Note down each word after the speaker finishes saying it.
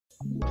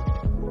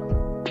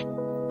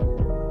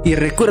Y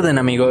recuerden,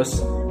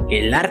 amigos, que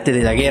el arte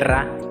de la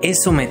guerra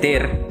es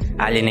someter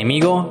al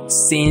enemigo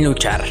sin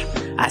luchar.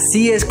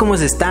 Así es como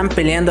se están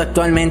peleando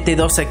actualmente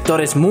dos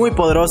sectores muy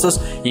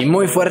poderosos y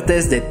muy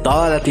fuertes de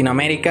toda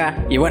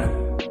Latinoamérica y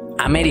bueno,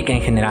 América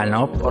en general,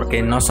 ¿no?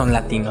 Porque no son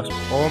latinos.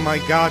 Oh my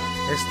god,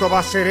 esto va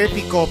a ser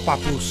épico,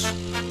 papus.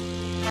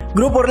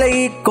 Grupo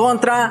Orlegui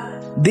contra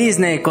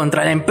Disney,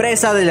 contra la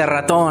empresa del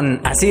ratón.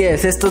 Así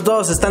es, estos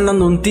dos están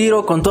dando un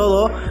tiro con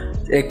todo.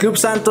 Club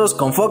Santos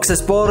con Fox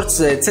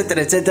Sports,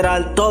 etcétera,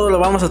 etcétera. Todo lo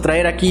vamos a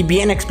traer aquí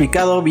bien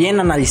explicado, bien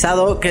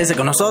analizado. Quédese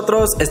con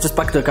nosotros. Esto es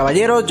Pacto de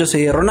Caballeros. Yo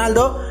soy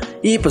Ronaldo.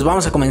 Y pues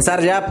vamos a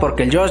comenzar ya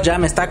porque el Josh ya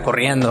me está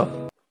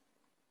corriendo.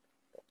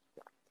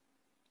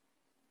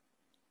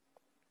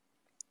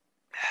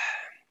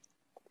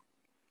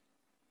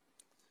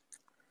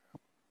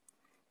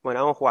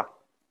 Bueno, vamos a jugar.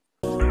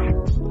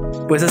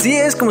 Pues así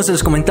es, como se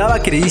los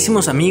comentaba,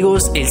 queridísimos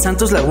amigos, el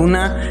Santos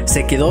Laguna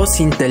se quedó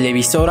sin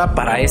televisora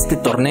para este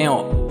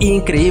torneo.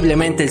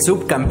 Increíblemente, el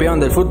subcampeón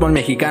del fútbol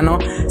mexicano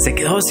se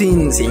quedó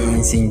sin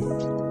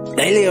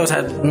tele, o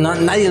sea,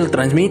 nadie lo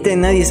transmite,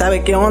 nadie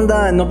sabe qué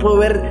onda, no puedo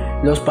ver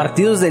los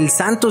partidos del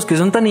Santos que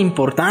son tan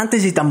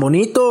importantes y tan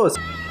bonitos.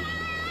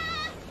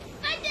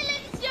 No hay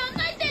televisión,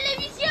 no hay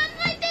televisión,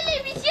 no hay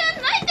televisión,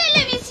 no hay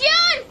televisión.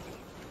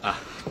 Ah,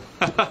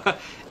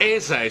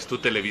 esa es tu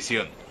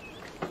televisión.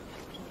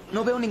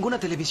 No veo ninguna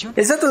televisión.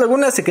 El Santos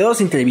Laguna se quedó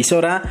sin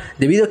televisora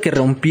debido a que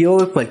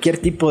rompió cualquier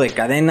tipo de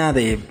cadena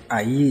de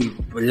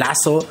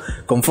lazo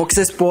con Fox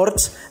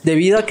Sports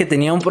debido a que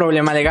tenía un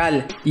problema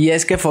legal. Y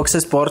es que Fox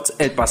Sports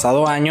el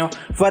pasado año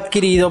fue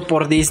adquirido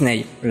por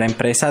Disney, la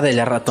empresa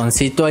del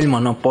ratoncito, el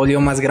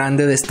monopolio más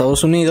grande de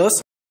Estados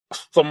Unidos.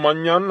 Hasta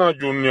mañana,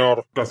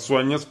 Junior, que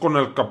sueñes con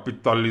el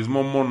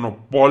capitalismo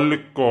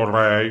monopólico,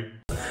 rey.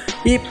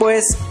 Y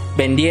pues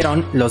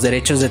vendieron los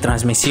derechos de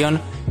transmisión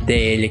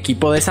del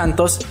equipo de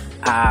Santos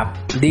a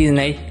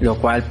Disney, lo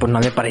cual pues no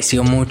le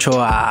pareció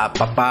mucho a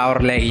papá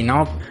Orlegui,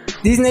 ¿no?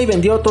 Disney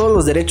vendió todos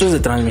los derechos de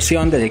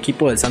transmisión del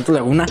equipo del Santos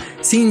Laguna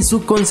sin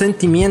su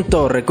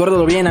consentimiento.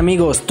 Recuérdalo bien,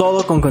 amigos,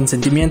 todo con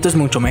consentimiento es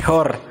mucho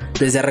mejor,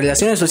 desde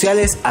relaciones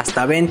sociales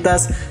hasta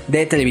ventas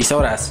de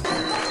televisoras.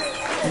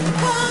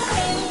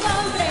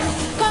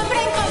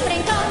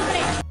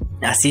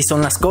 Así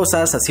son las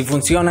cosas, así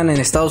funcionan en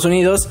Estados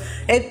Unidos.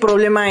 El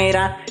problema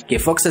era que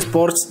Fox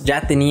Sports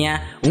ya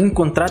tenía un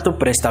contrato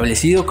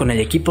preestablecido con el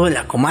equipo de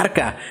la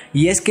comarca.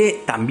 Y es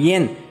que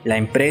también la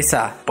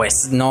empresa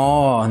pues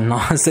no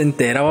se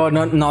enteró,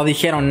 no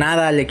dijeron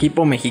nada al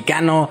equipo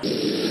mexicano.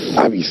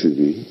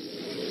 Avíseme.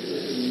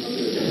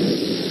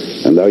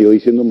 Andaba yo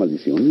diciendo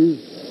maldiciones.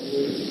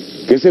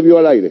 ¿Qué se vio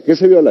al aire? ¿Qué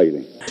se vio al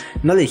aire?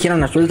 No le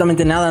dijeron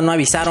absolutamente nada, no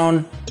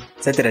avisaron,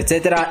 etcétera,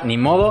 etcétera, ni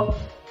modo.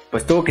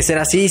 Pues tuvo que ser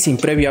así, sin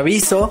previo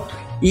aviso,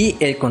 y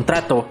el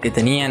contrato que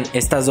tenían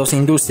estas dos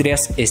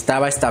industrias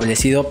estaba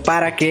establecido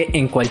para que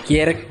en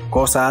cualquier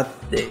cosa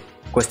de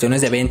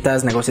cuestiones de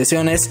ventas,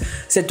 negociaciones,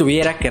 se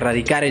tuviera que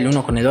radicar el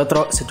uno con el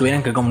otro, se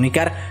tuvieran que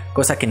comunicar,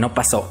 cosa que no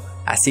pasó.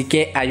 Así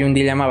que hay un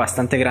dilema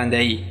bastante grande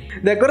ahí.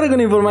 De acuerdo con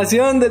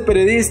información del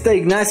periodista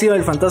Ignacio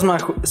el Fantasma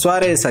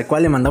Suárez, al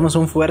cual le mandamos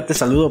un fuerte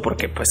saludo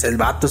porque pues el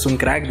vato es un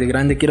crack, de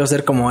grande quiero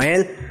ser como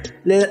él.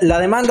 La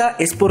demanda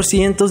es por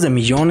cientos de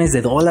millones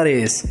de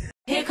dólares.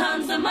 Here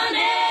comes the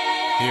money.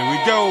 Here we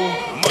go.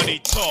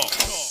 Money talk.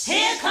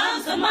 Here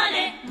comes the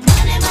money.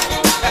 Money, money,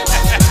 money,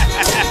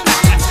 money.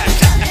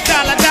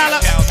 Dala, dala.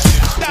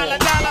 Dala,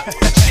 dala.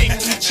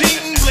 Ching,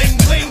 ching, bling,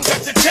 bling.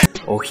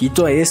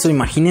 Ojito a eso,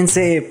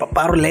 imagínense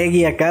papá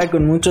Orlegui acá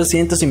con muchos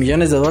cientos y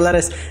millones de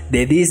dólares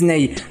de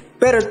Disney.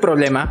 Pero el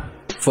problema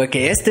fue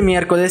que este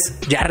miércoles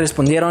ya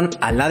respondieron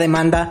a la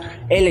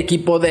demanda el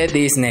equipo de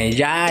Disney.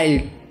 Ya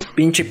el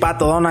pinche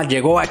pato Donald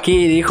llegó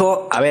aquí y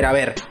dijo, a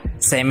ver,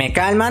 ¿se me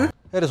calman?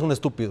 Eres un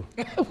estúpido.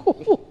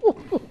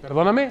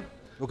 Perdóname.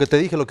 Lo que te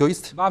dije, lo que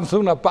oíste. Vamos a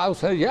una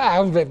pausa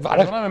ya, hombre.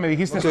 Perdóname, ¿me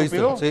dijiste ¿Lo que oíste?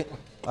 estúpido? Sí,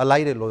 al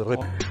aire lo de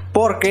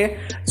Porque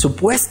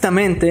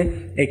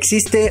supuestamente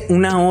existe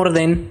una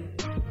orden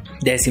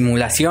de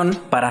simulación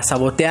para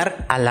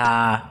sabotear a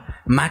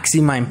la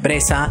máxima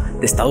empresa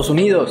de Estados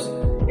Unidos.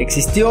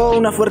 Existió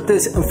una fuente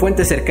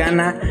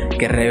cercana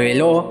que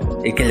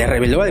le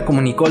reveló al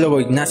comunicólogo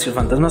Ignacio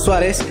Fantasma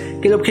Suárez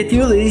que el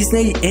objetivo de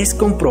Disney es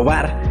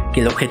comprobar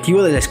que el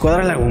objetivo de la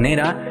escuadra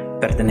lagunera,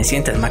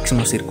 perteneciente al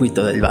máximo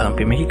circuito del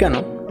balompié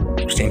mexicano,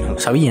 pues si no lo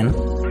sabían,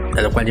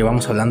 de lo cual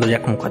llevamos hablando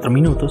ya como 4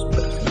 minutos,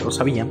 pero si no lo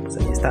sabían, pues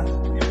ahí está,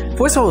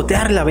 fue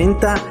sabotear la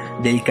venta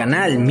del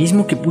canal,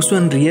 mismo que puso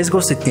en riesgo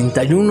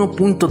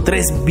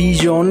 71.3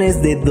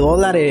 billones de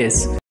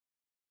dólares.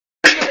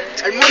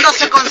 El mundo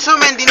se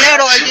consume en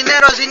dinero, el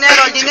dinero es dinero,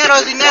 el dinero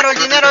es dinero, el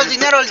dinero es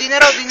dinero, el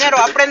dinero es dinero,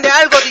 aprende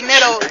algo,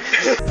 dinero.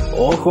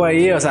 Ojo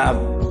ahí, o sea,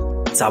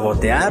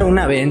 sabotear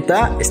una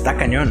venta está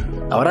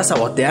cañón. Ahora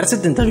sabotear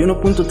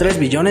 71.3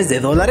 billones de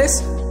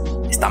dólares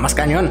está más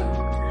cañón.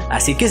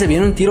 Así que se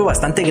viene un tiro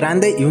bastante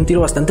grande y un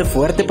tiro bastante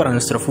fuerte para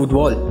nuestro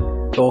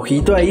fútbol.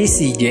 Ojito ahí,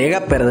 si llega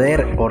a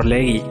perder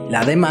Orlegui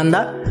la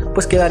demanda,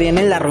 pues quedarían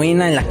en la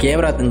ruina, en la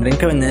quiebra. Tendrían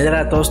que vender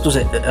a todos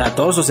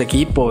sus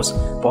equipos.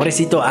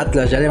 Pobrecito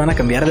Atlas, ya le van a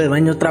cambiar de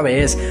dueño otra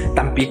vez.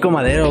 Tampico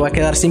Madero va a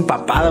quedar sin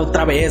papada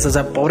otra vez. O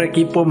sea, pobre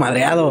equipo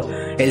madreado.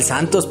 El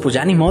Santos, pues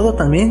ya ni modo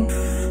también.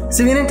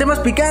 Si vienen temas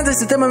picantes,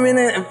 este tema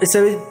viene...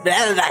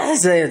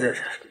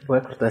 Voy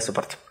a cortar esa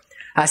parte.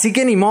 Así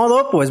que ni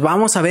modo, pues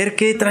vamos a ver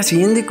qué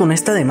trasciende con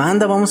esta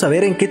demanda. Vamos a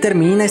ver en qué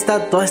termina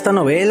toda esta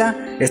novela.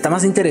 Está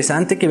más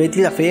interesante que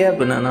Betty la Fea.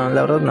 Pues no,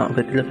 la verdad no.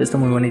 Betty la Fea está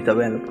muy bonita,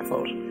 véanlo, por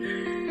favor.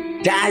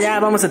 Ya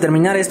vamos a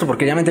terminar esto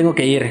porque ya me tengo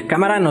que ir.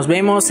 Cámara, nos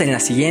vemos en la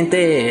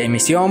siguiente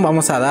emisión.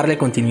 Vamos a darle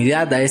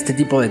continuidad a este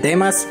tipo de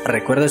temas.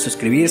 Recuerda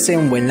suscribirse,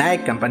 un buen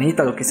like,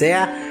 campanita, lo que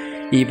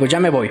sea. Y pues ya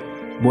me voy.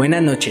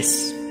 Buenas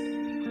noches.